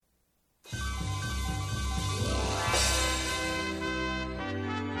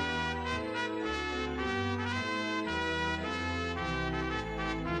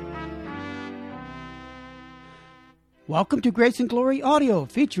Welcome to Grace and Glory Audio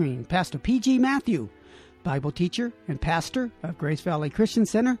featuring Pastor P.G. Matthew, Bible teacher and pastor of Grace Valley Christian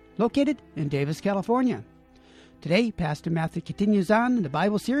Center located in Davis, California. Today, Pastor Matthew continues on in the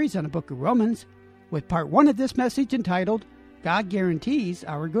Bible series on the book of Romans with part 1 of this message entitled, God Guarantees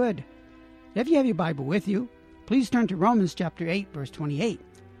Our Good. If you have your Bible with you, please turn to Romans chapter 8, verse 28.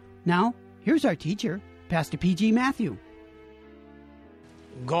 Now, here's our teacher, Pastor P.G. Matthew.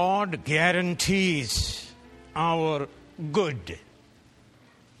 God guarantees our good.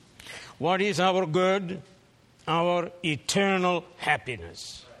 What is our good? Our eternal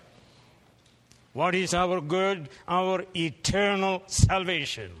happiness. What is our good? Our eternal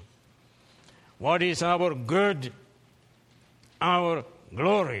salvation. What is our good? Our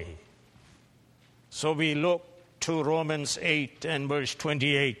glory. So we look to Romans 8 and verse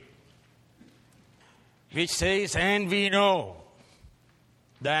 28, which says, "And we know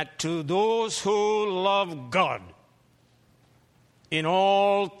that to those who love God, in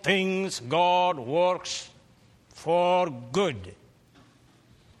all things God works for good,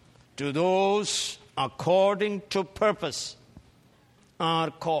 to those according to purpose are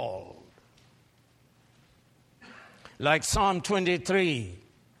called." Like Psalm 23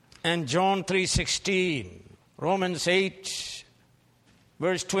 and John 3:16, Romans 8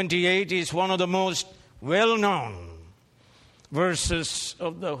 verse 28 is one of the most well-known verses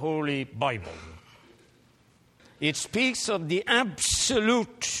of the Holy Bible. It speaks of the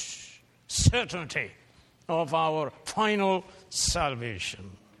absolute certainty of our final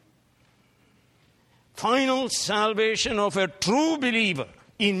salvation. Final salvation of a true believer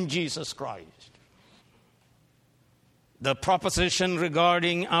in Jesus Christ. The proposition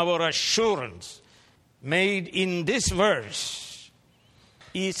regarding our assurance made in this verse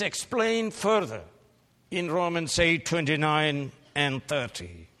is explained further in Romans 8, 29 and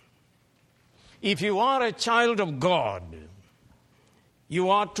 30. If you are a child of God,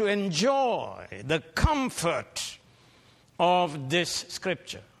 you are to enjoy the comfort of this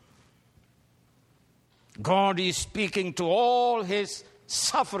scripture. God is speaking to all his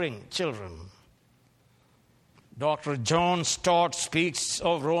suffering children. Dr. John Stott speaks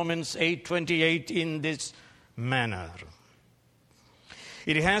of Romans 8:28 in this manner.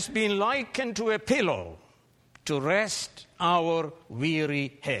 "It has been likened to a pillow to rest our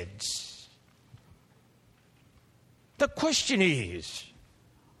weary heads." The question is,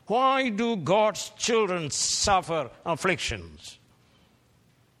 why do God's children suffer afflictions?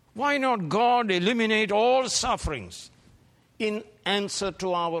 Why not God eliminate all sufferings in answer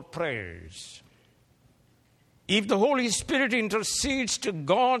to our prayers? If the Holy Spirit intercedes to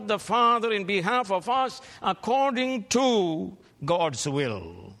God the Father in behalf of us according to God's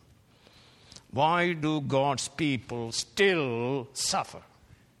will, why do God's people still suffer?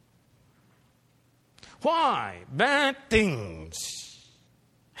 Why bad things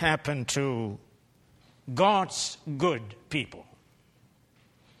happen to God's good people?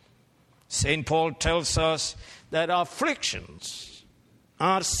 St. Paul tells us that afflictions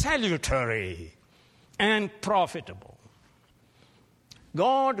are salutary and profitable.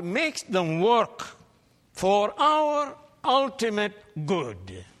 God makes them work for our ultimate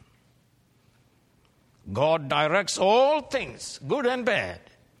good. God directs all things, good and bad,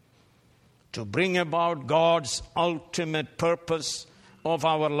 to bring about God's ultimate purpose of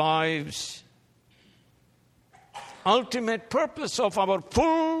our lives, ultimate purpose of our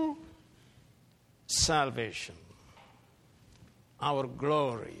full salvation, our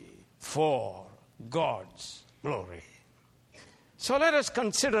glory for God's glory. So let us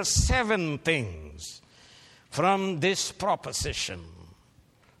consider 7 things from this proposition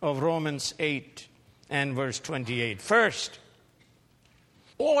of Romans 8 and verse 28. First,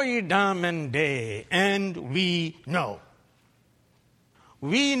 oidam and de, and we know.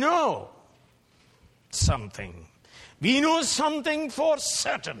 We know something. We know something for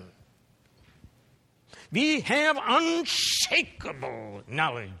certain. We have unshakable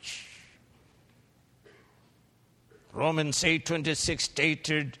knowledge. Romans 8:26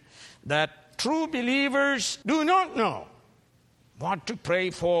 stated that true believers do not know what to pray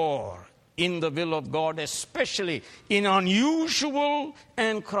for in the will of God, especially in unusual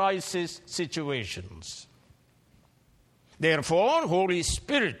and crisis situations. Therefore, Holy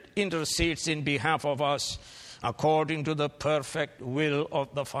Spirit intercedes in behalf of us according to the perfect will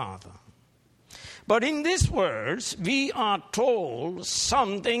of the Father. But in this verse, we are told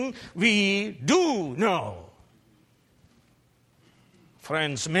something we do know.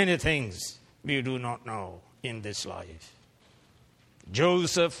 Friends, many things we do not know in this life.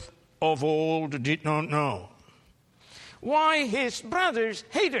 Joseph of old did not know why his brothers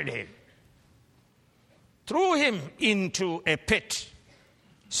hated him. threw him into a pit,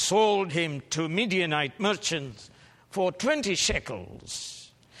 sold him to Midianite merchants for 20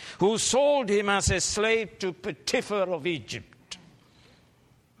 shekels, who sold him as a slave to Potiphar of Egypt.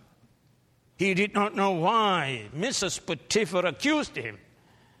 He did not know why Mrs. Potiphar accused him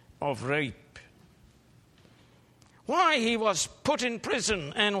of rape, why he was put in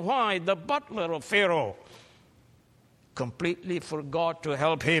prison, and why the butler of Pharaoh completely forgot to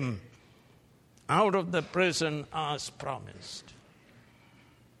help him out of the prison as promised.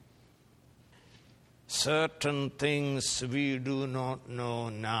 Certain things we do not know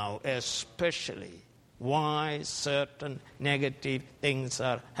now, especially why certain negative things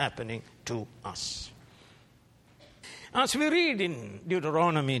are happening to us. As we read in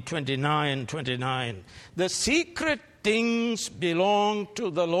Deuteronomy 29:29, the secret things belong to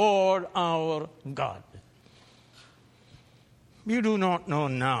the Lord our God. We do not know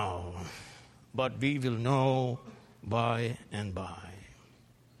now, but we will know by and by.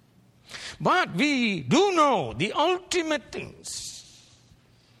 But we do know the ultimate things.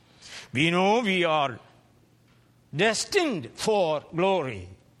 We know we are destined for glory.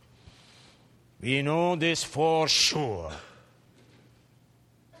 We know this for sure.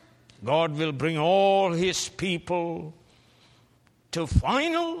 God will bring all his people to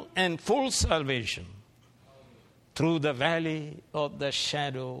final and full salvation through the valley of the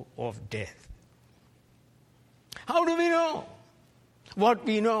shadow of death. How do we know what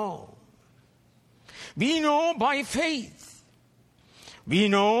we know? We know by faith. We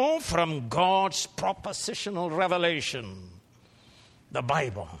know from God's propositional revelation, the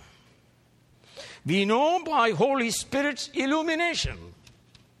Bible. We know by Holy Spirit's illumination.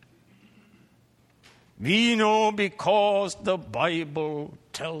 We know because the Bible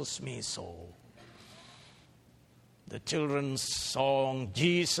tells me so. The children's song,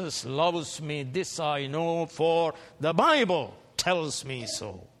 Jesus loves me, this I know, for the Bible tells me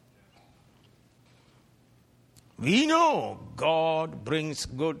so. We know God brings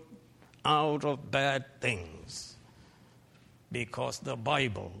good out of bad things because the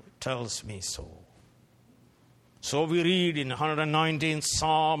Bible tells me so. So we read in 119th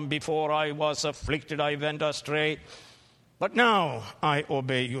Psalm, before I was afflicted, I went astray, but now I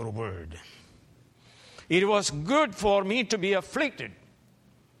obey your word. It was good for me to be afflicted,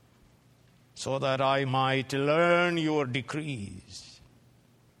 so that I might learn your decrees.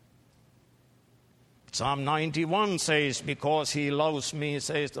 Psalm 91 says, because he loves me,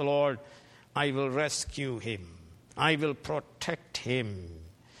 says the Lord, I will rescue him. I will protect him,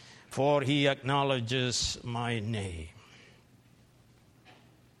 for he acknowledges my name.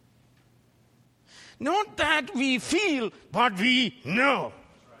 Not that we feel, but we know.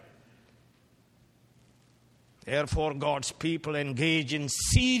 Therefore, God's people engage in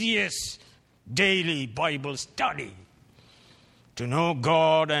serious daily Bible study to know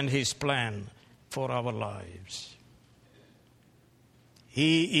God and his plan for our lives.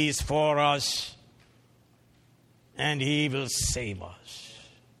 He is for us and he will save us.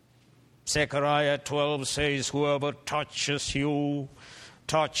 Zechariah 12 says, whoever touches you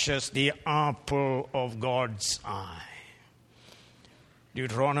touches the apple of God's eye.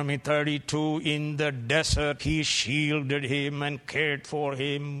 Deuteronomy 32, in the desert he shielded him and cared for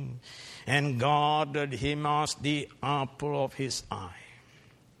him and guarded him as the apple of his eye.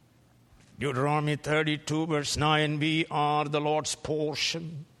 Deuteronomy 32 verse 9, we are the Lord's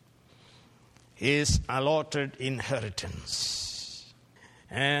portion, his allotted inheritance.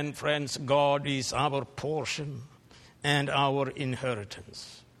 And friends, God is our portion and our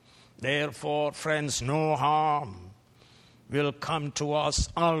inheritance. Therefore, friends, no harm will come to us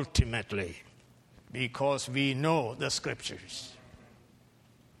ultimately because we know the Scriptures.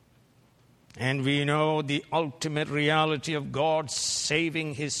 And we know the ultimate reality of God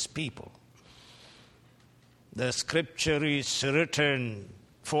saving his people. The Scripture is written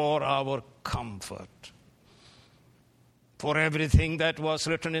for our comfort. For everything that was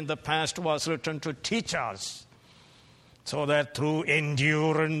written in the past was written to teach us, so that through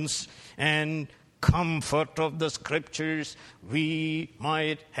endurance and comfort of the Scriptures we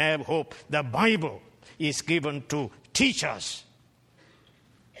might have hope. The Bible is given to teach us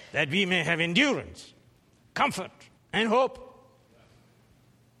that we may have endurance, comfort, and hope.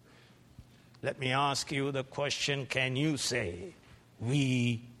 Let me ask you the question, can you say,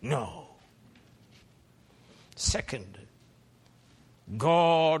 we know? Second,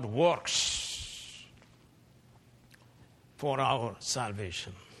 God works for our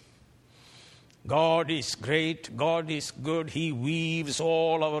salvation. God is great, God is good. He weaves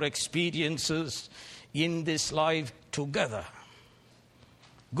all our experiences in this life together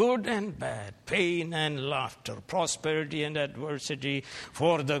good and bad, pain and laughter, prosperity and adversity,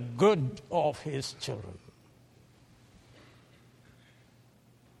 for the good of his children.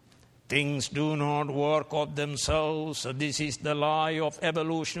 Things do not work of themselves. This is the lie of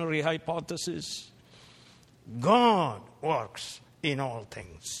evolutionary hypothesis. God works in all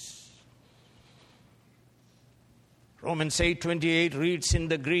things. Romans 8:28 reads in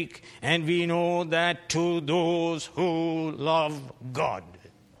the Greek, and we know that to those who love God.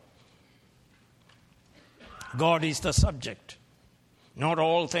 God is the subject, not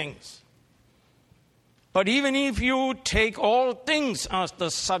all things. But even if you take all things as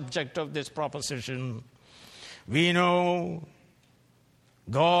the subject of this proposition, we know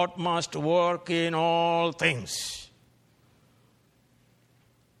God must work in all things.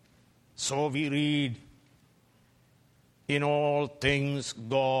 So we read, in all things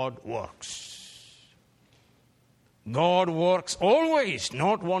God works. God works always,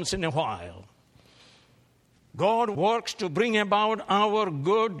 not once in a while. God works to bring about our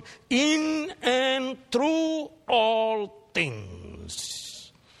good in and through all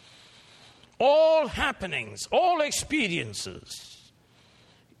things. All happenings, all experiences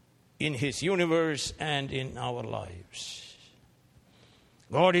in his universe and in our lives.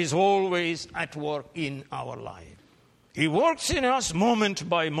 God is always at work in our life. He works in us moment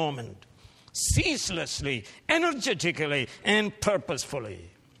by moment, ceaselessly, energetically, and purposefully.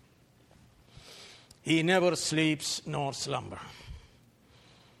 He never sleeps nor slumber.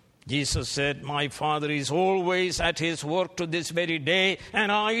 Jesus said, my Father is always at his work to this very day,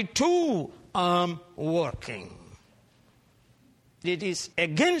 and I too am working. It is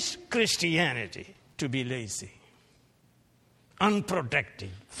against Christianity to be lazy, unprotected,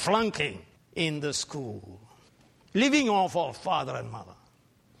 flunking in the school, living off of father and mother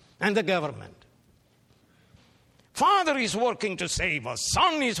and the government. Father is working to save us.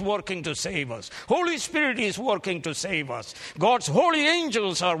 Son is working to save us. Holy Spirit is working to save us. God's holy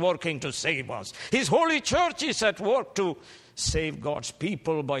angels are working to save us. His holy church is at work to save God's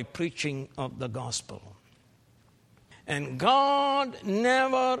people by preaching of the gospel. And God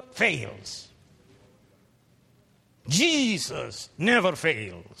never fails. Jesus never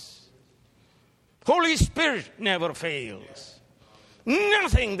fails. Holy Spirit never fails.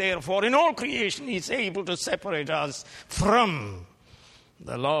 Nothing, therefore, in all creation is able to separate us from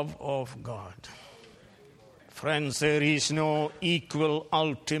the love of God. Friends, there is no equal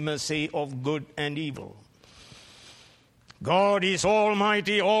ultimacy of good and evil. God is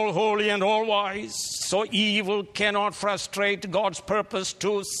almighty, all holy, and all wise, so evil cannot frustrate God's purpose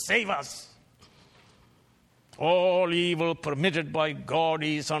to save us. All evil permitted by God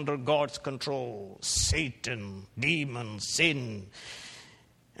is under God's control. Satan, demons, sin,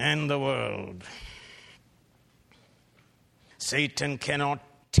 and the world. Satan cannot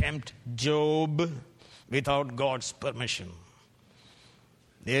tempt Job without God's permission.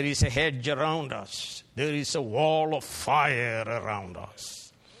 There is a hedge around us. There is a wall of fire around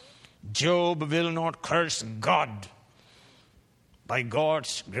us. Job will not curse God. By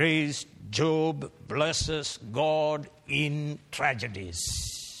God's grace, Job blesses God in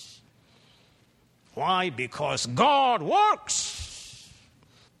tragedies. Why? Because God works.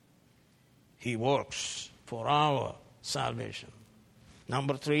 He works for our salvation.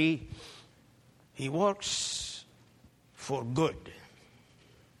 Number 3, he works for good.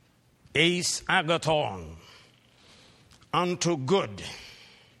 Eis agathon, unto good.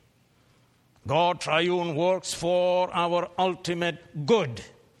 God triune works for our ultimate good.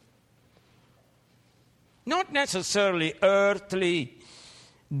 Not necessarily earthly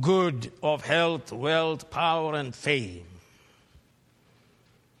good of health, wealth, power, and fame.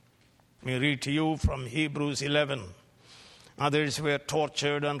 Let me read to you from Hebrews 11. Others were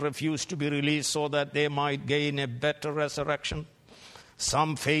tortured and refused to be released so that they might gain a better resurrection.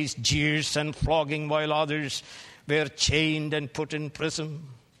 Some faced jeers and flogging, while others were chained and put in prison.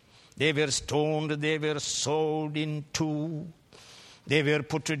 They were stoned, they were sawed in two. They were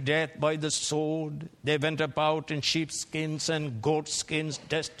put to death by the sword. They went about in sheepskins and goatskins,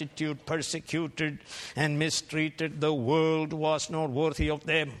 destitute, persecuted, and mistreated. The world was not worthy of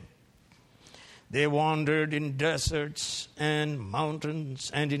them. They wandered in deserts and mountains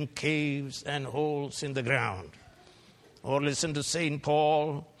and in caves and holes in the ground. Or listen to St.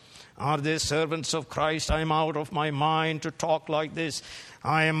 Paul. Are they servants of Christ? I am out of my mind to talk like this.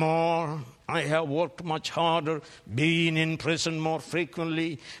 I have worked much harder, been in prison more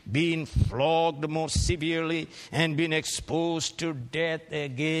frequently, been flogged more severely, and been exposed to death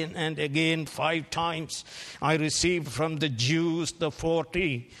again and again 5 times. I received from the Jews the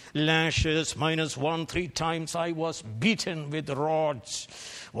 40 lashes minus 1. 3 times I was beaten with rods.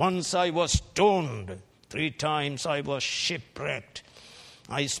 Once I was stoned. 3 times I was shipwrecked.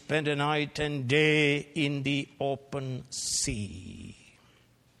 I spent a night and day in the open sea.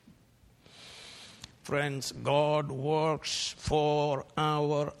 Friends, God works for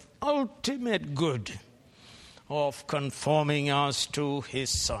our ultimate good of conforming us to His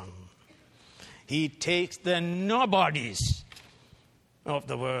Son. He takes the nobodies of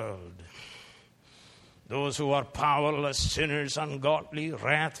the world, those who are powerless, sinners, ungodly,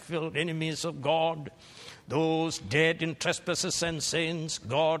 wrath-filled enemies of God, those dead in trespasses and sins.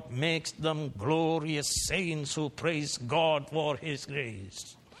 God makes them glorious saints who praise God for His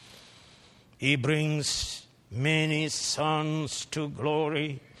grace. He brings many sons to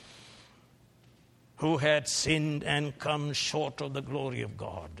glory who had sinned and come short of the glory of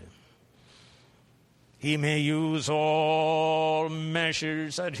God. He may use all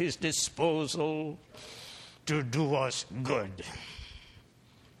measures at His disposal to do us good,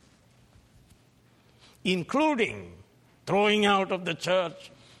 including throwing out of the church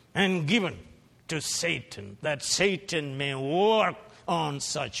and given to Satan, that Satan may work on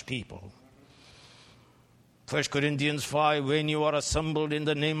such people. 1 Corinthians 5, when you are assembled in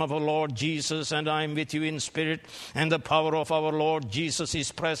the name of our Lord Jesus, and I am with you in spirit, and the power of our Lord Jesus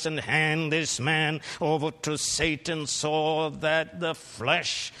is present, hand this man over to Satan, so that the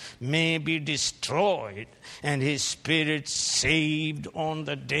flesh may be destroyed and his spirit saved on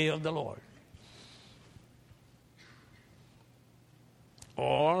the day of the Lord.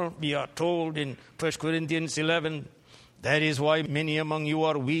 Or we are told in 1 Corinthians 11, that is why many among you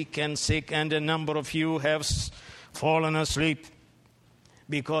are weak and sick, and a number of you have fallen asleep,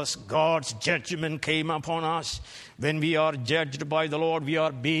 because God's judgment came upon us. When we are judged by the Lord, we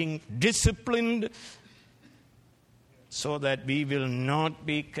are being disciplined so that we will not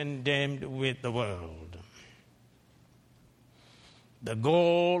be condemned with the world. The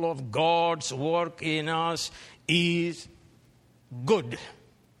goal of God's work in us is good.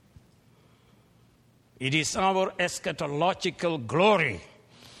 It is our eschatological glory.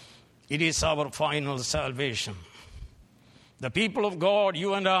 It is our final salvation. The people of God,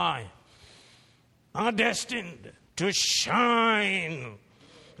 you and I, are destined to shine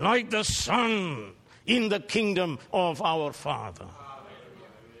like the sun in the kingdom of our Father.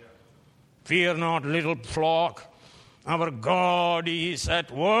 Fear not, little flock. Our God is at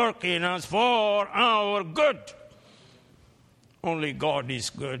work in us for our good. Only God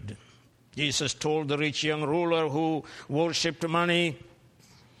is good. Jesus told the rich young ruler who worshipped money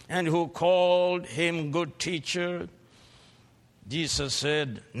and who called him good teacher, Jesus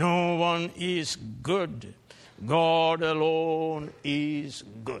said, no one is good. God alone is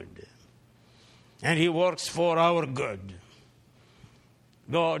good. And He works for our good.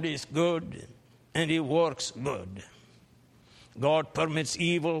 God is good and He works good. God permits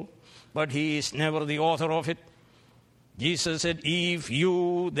evil, but He is never the author of it. Jesus said, if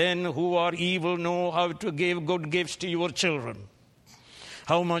you then who are evil know how to give good gifts to your children,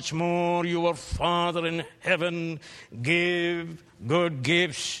 how much more your Father in heaven give good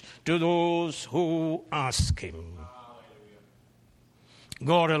gifts to those who ask Him.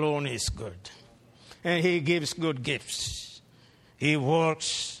 God alone is good, and He gives good gifts. He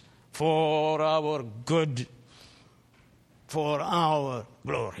works for our good, for our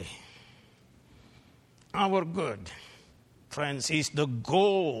glory. Our good, friends, is the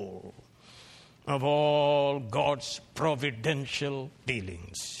goal of all God's providential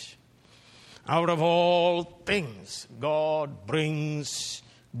dealings. Out of all things, God brings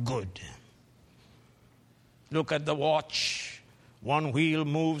good. Look at the watch. One wheel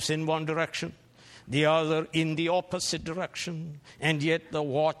moves in one direction, the other in the opposite direction, and yet the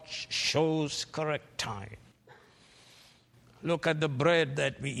watch shows correct time. Look at the bread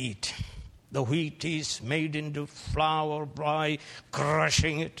that we eat. The wheat is made into flour by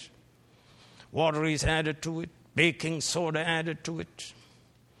crushing it. Water is added to it. Baking soda added to it.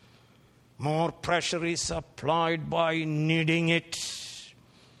 More pressure is applied by kneading it.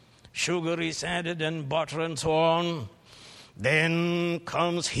 Sugar is added and butter and so on. Then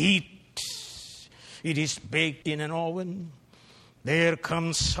comes heat. It is baked in an oven. There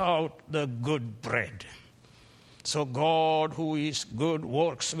comes out the good bread. So God, who is good,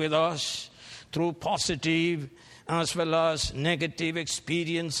 works with us through positive as well as negative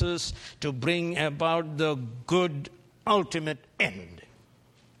experiences to bring about the good ultimate end.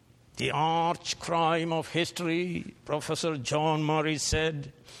 The arch crime of history, Professor John Murray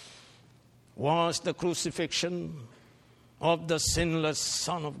said, was the crucifixion of the sinless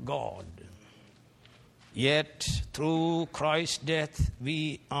Son of God. Yet, through Christ's death,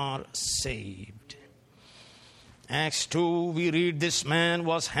 we are saved. Acts 2, we read, this man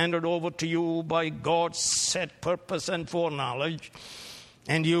was handed over to you by God's set purpose and foreknowledge,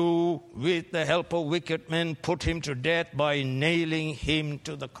 and you, with the help of wicked men, put him to death by nailing him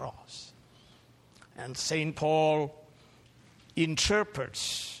to the cross. And St. Paul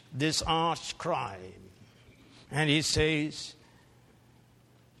interprets this arch crime, and he says,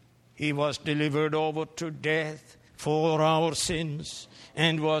 he was delivered over to death for our sins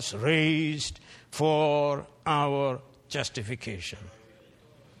and was raised for our justification.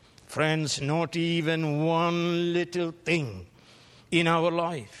 Friends, not even one little thing in our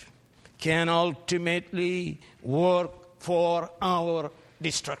life can ultimately work for our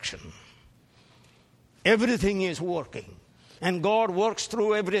destruction. Everything is working, and God works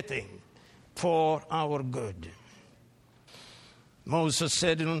through everything for our good. Moses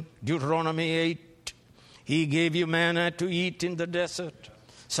said in Deuteronomy 8, he gave you manna to eat in the desert,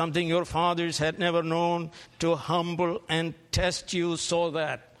 something your fathers had never known, to humble and test you so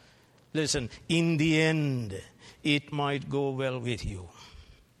that, listen, in the end, it might go well with you.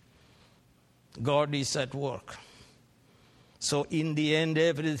 God is at work. So in the end,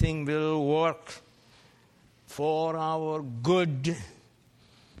 everything will work for our good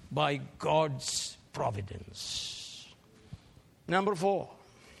by God's providence. Number 4,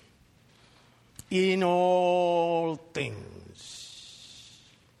 in all things,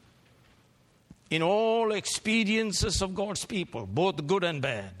 in all experiences of God's people, both good and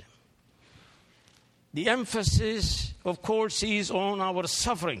bad, the emphasis, of course, is on our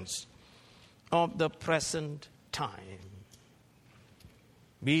sufferings of the present time.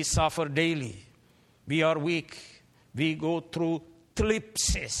 We suffer daily. We are weak. We go through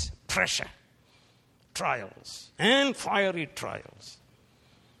thlipsis, pressure, trials, and fiery trials.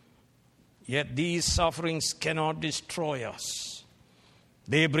 Yet these sufferings cannot destroy us.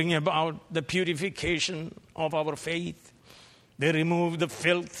 They bring about the purification of our faith. They remove the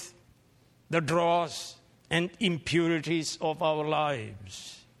filth, the dross, and impurities of our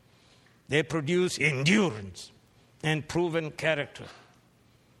lives. They produce endurance and proven character.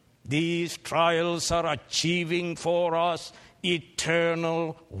 These trials are achieving for us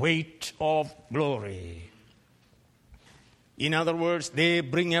eternal weight of glory. In other words, they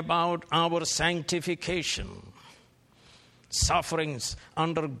bring about our sanctification. Sufferings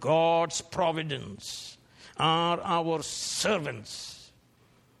under God's providence are our servants,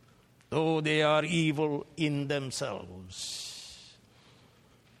 though they are evil in themselves.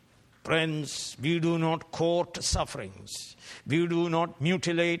 Friends, we do not court sufferings. We do not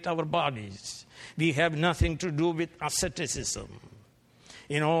mutilate our bodies. We have nothing to do with asceticism.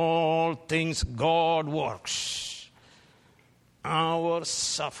 In all things, God works. Our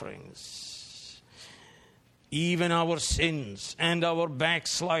sufferings, even our sins and our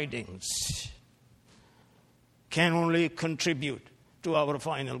backslidings, can only contribute to our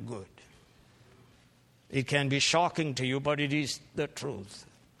final good. It can be shocking to you, but it is the truth.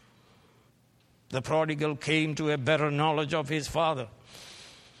 The prodigal came to a better knowledge of his father.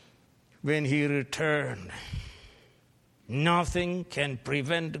 When he returned, nothing can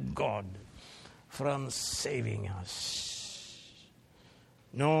prevent God from saving us,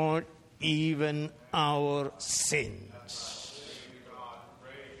 not even our sins.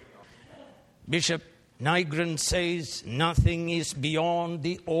 Bishop Nygren says nothing is beyond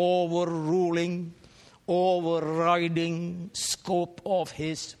the overruling, overriding scope of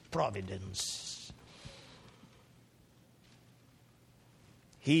his providence.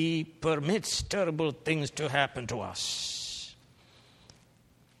 He permits terrible things to happen to us.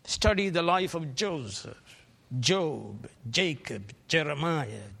 Study the life of Joseph, Job, Jacob,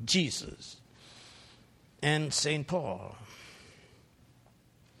 Jeremiah, Jesus, and St. Paul.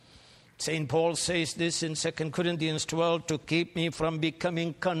 St. Paul says this in 2 Corinthians 12, to keep me from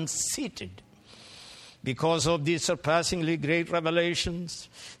becoming conceited. Because of these surpassingly great revelations,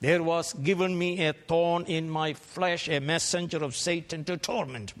 there was given me a thorn in my flesh, a messenger of Satan to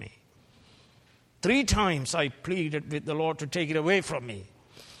torment me. 3 times I pleaded with the Lord to take it away from me.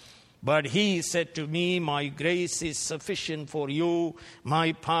 But he said to me, my grace is sufficient for you.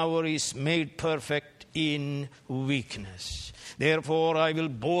 My power is made perfect in weakness. Therefore, I will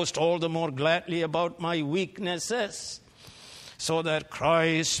boast all the more gladly about my weaknesses, so that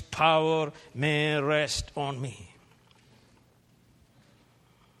Christ's power may rest on me.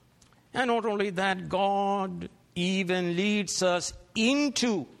 And not only that, God even leads us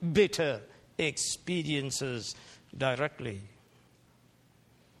into bitter experiences directly.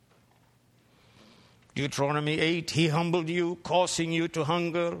 Deuteronomy 8, He humbled you, causing you to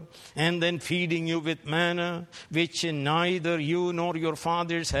hunger, and then feeding you with manna, which neither you nor your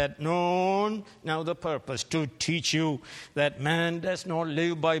fathers had known. Now the purpose, to teach you that man does not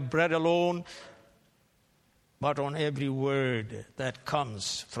live by bread alone, but on every word that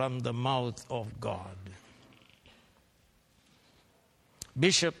comes from the mouth of God.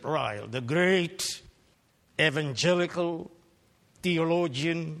 Bishop Ryle, the great evangelical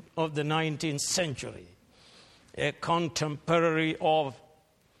theologian of the 19th century, a contemporary of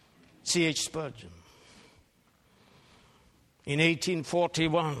C.H. Spurgeon. In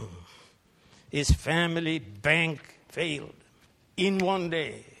 1841, his family bank failed. In one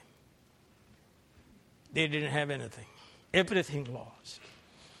day, they didn't have anything. Everything lost.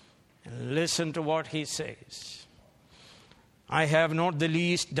 And listen to what he says. I have not the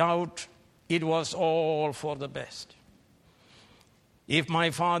least doubt it was all for the best. If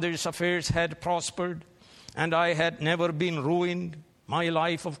my father's affairs had prospered and I had never been ruined, my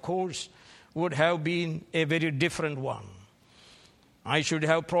life, of course, would have been a very different one. I should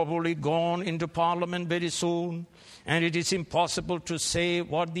have probably gone into Parliament very soon, and it is impossible to say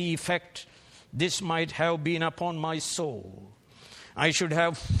what the effect this might have been upon my soul. I should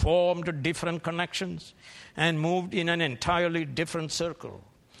have formed different connections and moved in an entirely different circle.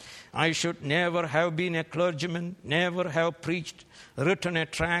 I should never have been a clergyman, never have preached, written a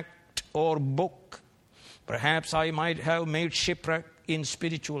tract or book. Perhaps I might have made shipwreck in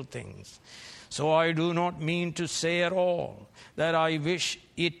spiritual things. So I do not mean to say at all that I wish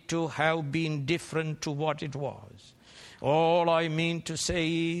it to have been different to what it was. All I mean to say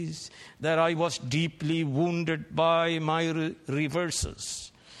is that I was deeply wounded by my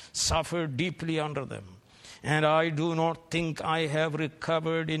reverses, suffered deeply under them, and I do not think I have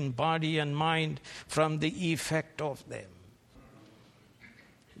recovered in body and mind from the effect of them.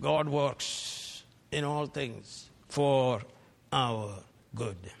 God works in all things for our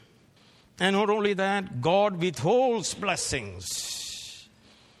good. And not only that, God withholds blessings.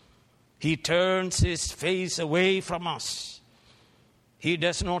 He turns his face away from us. He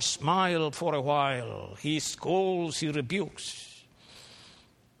does not smile for a while. He scolds, he rebukes.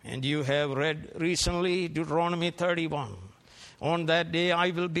 And you have read recently Deuteronomy 31. On that day I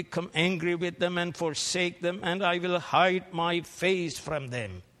will become angry with them and forsake them, and I will hide my face from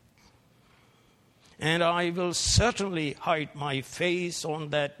them. And I will certainly hide my face on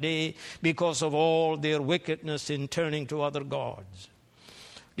that day because of all their wickedness in turning to other gods.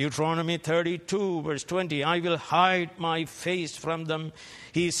 Deuteronomy 32, verse 20, I will hide my face from them,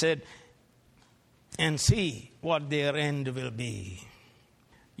 he said, and see what their end will be.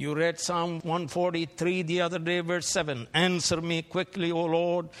 You read Psalm 143 the other day, verse 7. Answer me quickly, O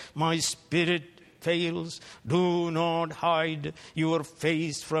Lord, my spirit fails. Do not hide your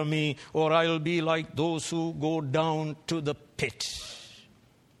face from me, or I'll be like those who go down to the pit.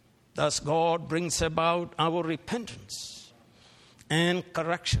 Thus God brings about our repentance and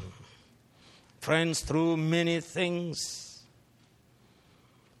correction. Friends, through many things,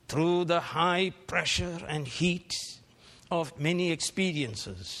 through the high pressure and heat of many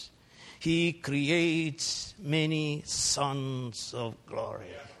experiences, he creates many sons of glory.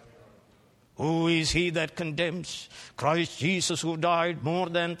 Who is he that condemns? Christ Jesus, who died, more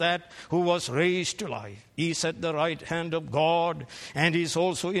than that, who was raised to life. He is at the right hand of God, and is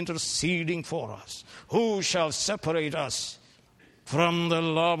also interceding for us. Who shall separate us from the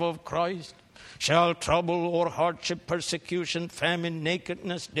love of Christ? Shall trouble or hardship, persecution, famine,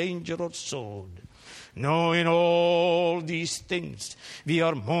 nakedness, danger, or sword? No, in all these things we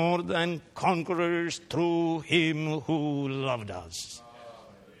are more than conquerors through him who loved us.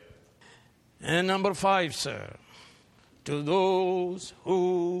 And number 5, sir, to those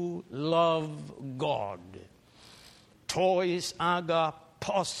who love God, tois aga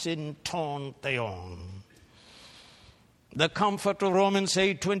posin ton theon. The comfort of Romans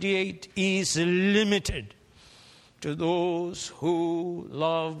 8:28 is limited to those who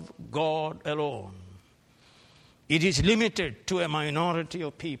love God alone. It is limited to a minority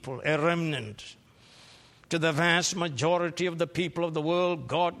of people, a remnant. To the vast majority of the people of the world,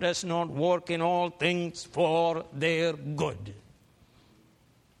 God does not work in all things for their good.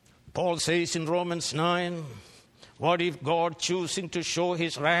 Paul says in Romans 9, what if God, choosing to show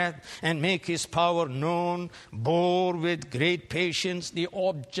his wrath and make his power known, bore with great patience the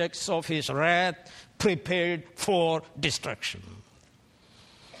objects of his wrath prepared for destruction?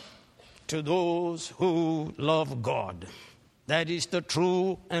 To those who love God, That is the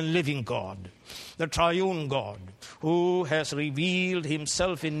true and living God, the triune God, who has revealed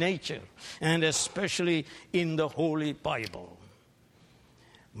himself in nature and especially in the Holy Bible.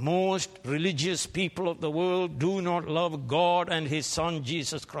 Most religious people of the world do not love God and his Son,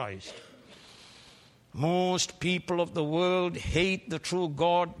 Jesus Christ. Most people of the world hate the true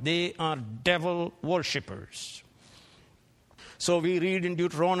God. They are devil worshippers. So we read in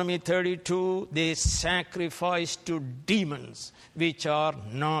Deuteronomy 32, they sacrifice to demons which are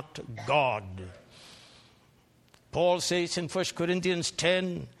not God. Paul says in 1 Corinthians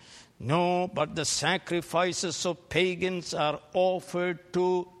 10, no, but the sacrifices of pagans are offered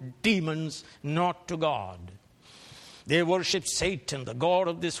to demons, not to God. They worship Satan, the god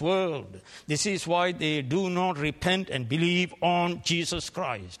of this world. This is why they do not repent and believe on Jesus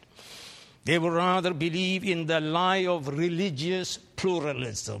Christ. They would rather believe in the lie of religious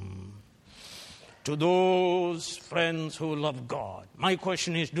pluralism. To those friends who love God, my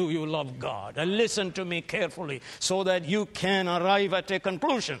question is, do you love God? And listen to me carefully so that you can arrive at a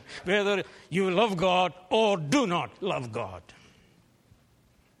conclusion whether you love God or do not love God.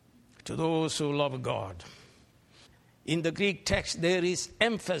 To those who love God. In the Greek text, there is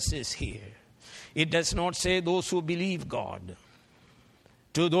emphasis here. It does not say those who believe God.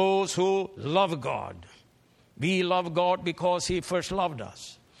 To those who love God. We love God because he first loved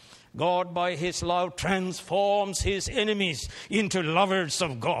us. God, by his love, transforms his enemies into lovers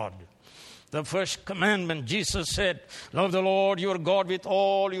of God. The first commandment, Jesus said, love the Lord your God with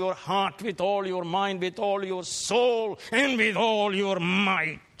all your heart, with all your mind, with all your soul, and with all your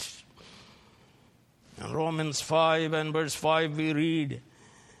might. In Romans 5 and verse 5 we read,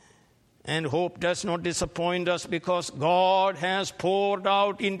 and hope does not disappoint us because God has poured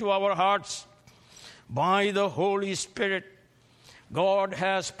out into our hearts by the Holy Spirit. God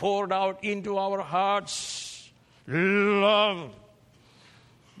has poured out into our hearts love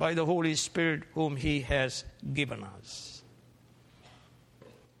by the Holy Spirit whom he has given us.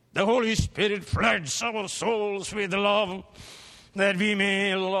 The Holy Spirit floods our souls with love that we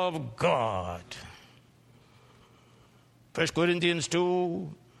may love God. 1 Corinthians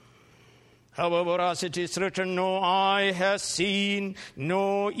 2, however, as it is written, no eye has seen,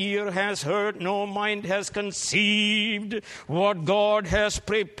 no ear has heard, no mind has conceived what God has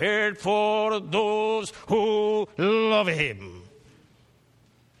prepared for those who love him.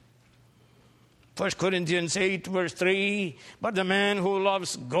 1 Corinthians 8, verse 3, but the man who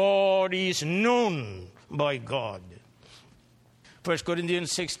loves God is known by God. 1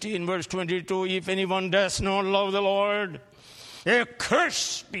 Corinthians 16, verse 22, if anyone does not love the Lord, a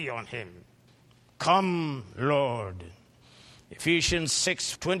curse be on him. Come, Lord. Ephesians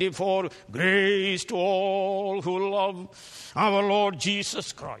 6:24, grace to all who love our Lord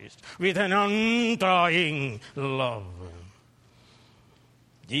Jesus Christ with an undying love.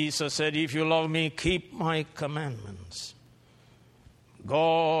 Jesus said, if you love me, keep my commandments.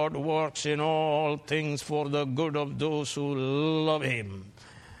 God works in all things for the good of those who love him.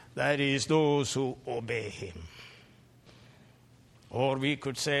 That is, those who obey him. Or we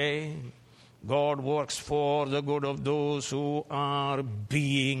could say, God works for the good of those who are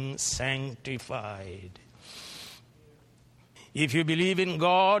being sanctified. If you believe in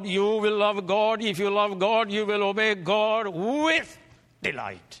God, you will love God. If you love God, you will obey God with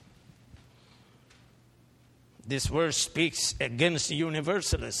delight. This verse speaks against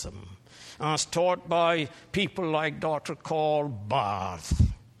universalism, as taught by people like Dr. Karl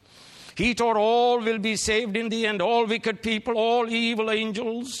Barth. He taught all will be saved in the end, all wicked people, all evil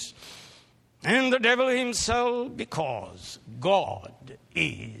angels, and the devil himself, because God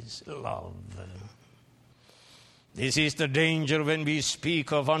is love. This is the danger when we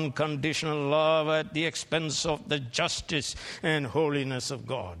speak of unconditional love at the expense of the justice and holiness of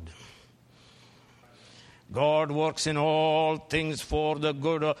God. God works in all things for the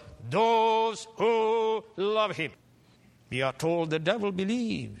good of those who love him. We are told the devil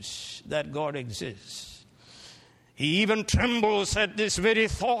believes that God exists. He even trembles at this very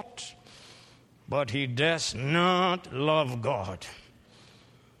thought, but he does not love God.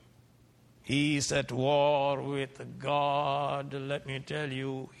 He is at war with God. Let me tell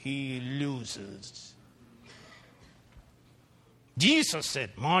you, he loses. Jesus said,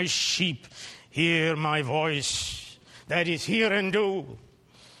 my sheep hear my voice. That is, hear and do.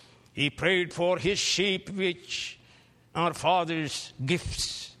 He prayed for his sheep, which are Father's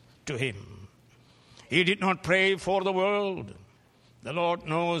gifts to him. He did not pray for the world. The Lord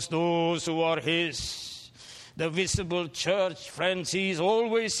knows those who are his. The visible church, friends, is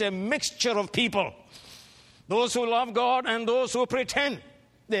always a mixture of people. Those who love God and those who pretend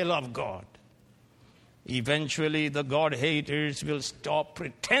they love God. Eventually, the God haters will stop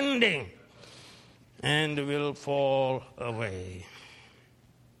pretending and will fall away.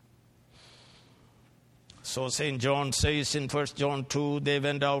 So St. John says in 1 John 2, they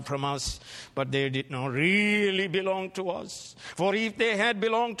went out from us, but they did not really belong to us. For if they had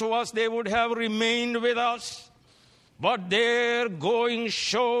belonged to us, they would have remained with us. But their going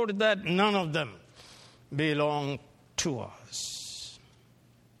showed that none of them belonged to us.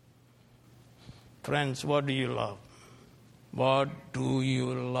 Friends, what do you love? What do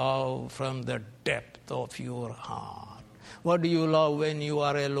you love from the depth of your heart? What do you love when you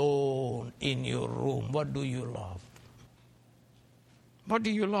are alone in your room? What do you love? What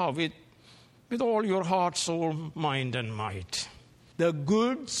do you love with all your heart, soul, mind, and might? The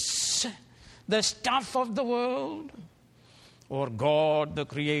goods, the stuff of the world, or God, the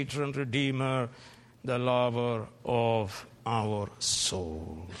Creator and Redeemer, the lover of our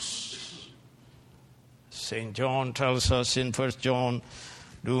souls? St. John tells us in 1 John,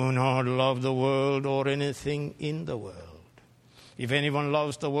 do not love the world or anything in the world. If anyone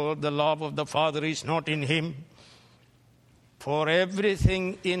loves the world, the love of the Father is not in him. For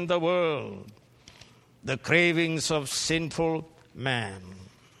everything in the world, the cravings of sinful man,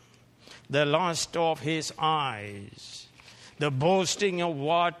 the lust of his eyes, the boasting of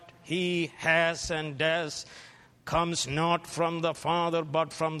what he has and does, comes not from the Father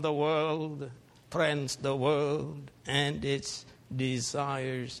but from the world. Friends, the world and its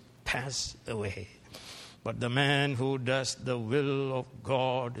desires pass away. But the man who does the will of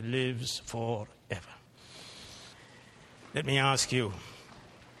God lives forever. Let me ask you,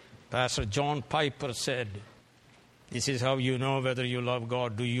 Pastor John Piper said, this is how you know whether you love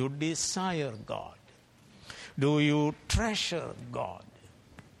God. Do you desire God? Do you treasure God?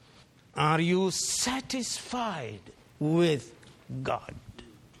 Are you satisfied with God?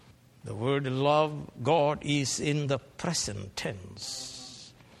 The word love God is in the present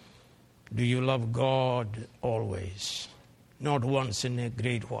tense. Do you love God always? Not once in a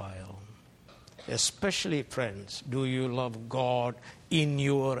great while. Especially, friends, do you love God in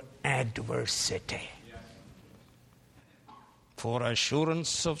your adversity? For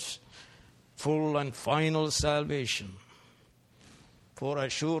assurance of full and final salvation, for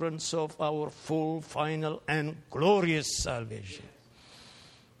assurance of our full, final, and glorious salvation,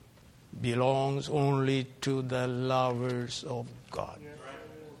 belongs only to the lovers of God,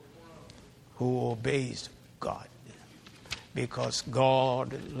 who obeys God, because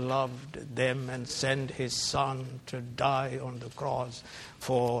God loved them and sent His Son to die on the cross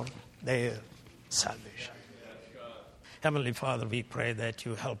for their salvation. Heavenly Father, we pray that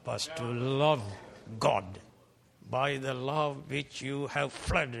you help us to love God by the love which you have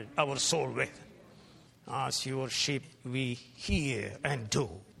flooded our soul with. As your sheep, we hear and do.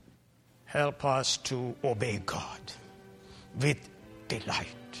 Help us to obey God with delight.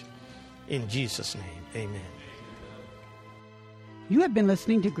 In Jesus' name, amen. You have been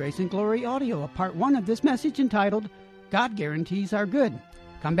listening to Grace and Glory Audio, a part 1 of this message entitled, God Guarantees Our Good.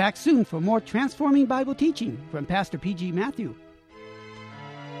 Come back soon for more transforming Bible teaching from Pastor P.G. Matthew.